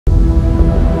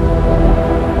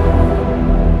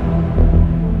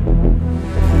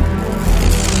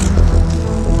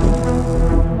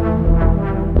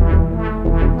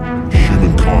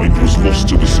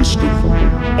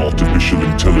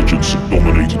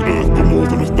terrorized Earth for more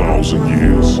than 1,000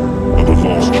 years, and the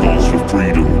last chance for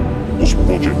freedom was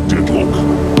Project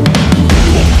Deadlock.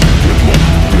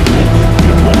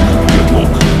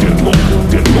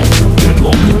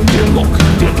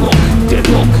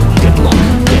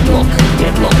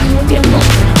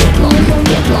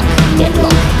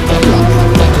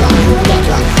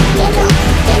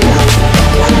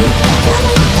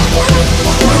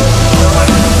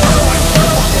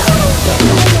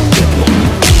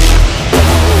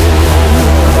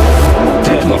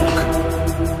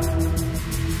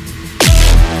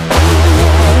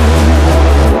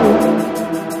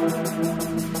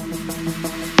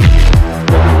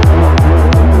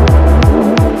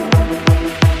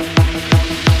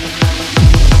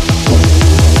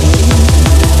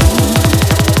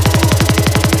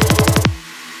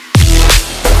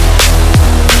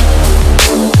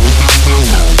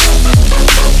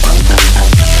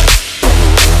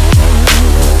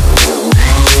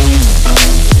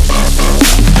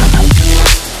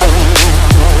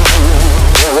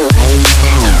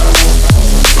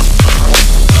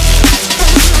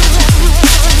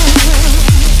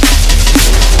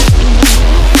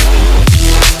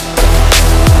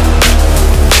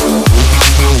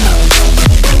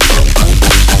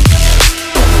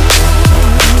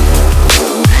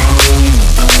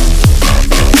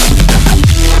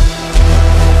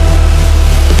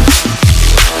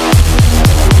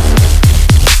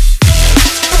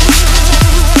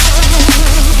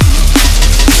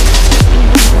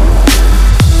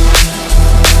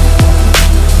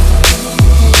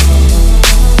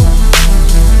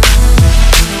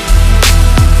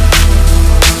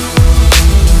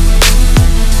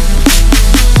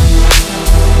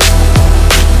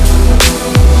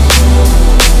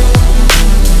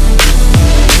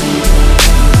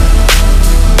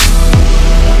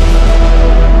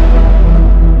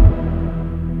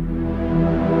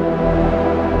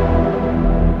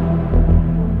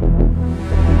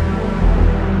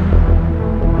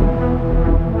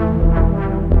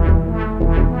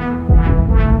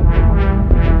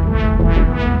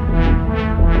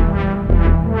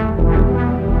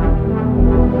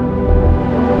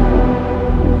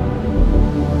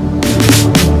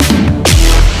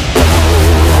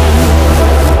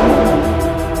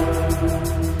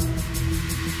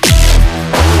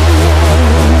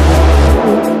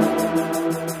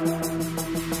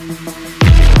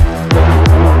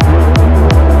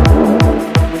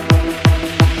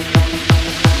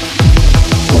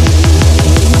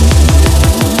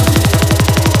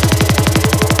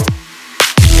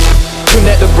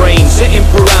 setting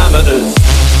parameters.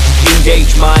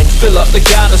 Engage mind, fill up the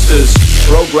canisters.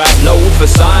 Program node for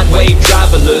sine wave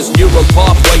travelers. Neural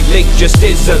pathway link just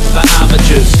isn't for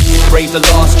amateurs. Brave the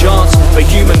last chance for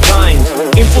humankind.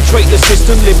 Infiltrate the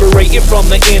system, liberate it from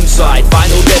the inside.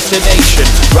 Final destination,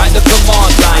 write the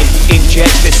command line.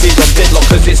 Inject this is on Deadlock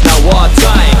cause it's now our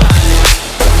time.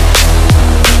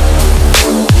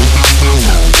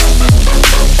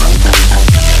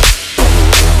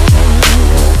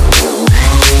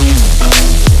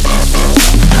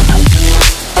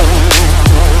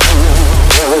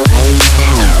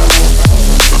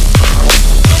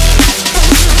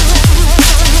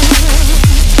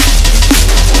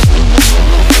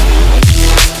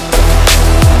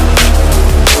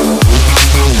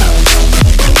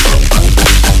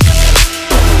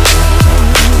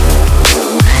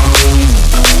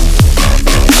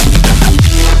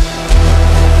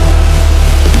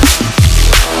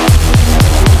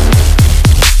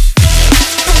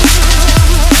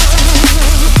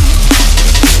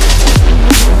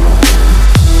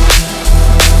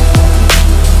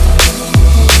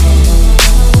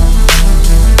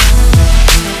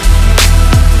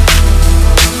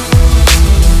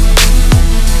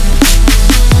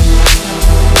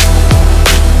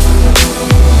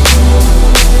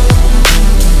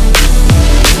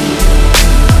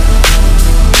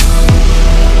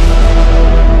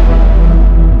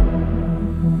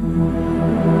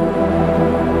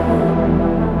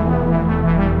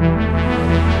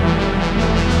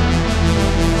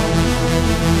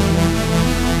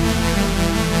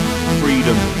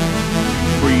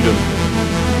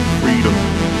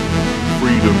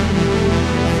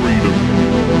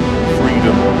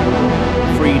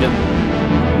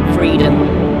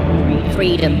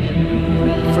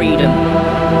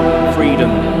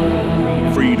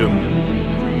 Freedom.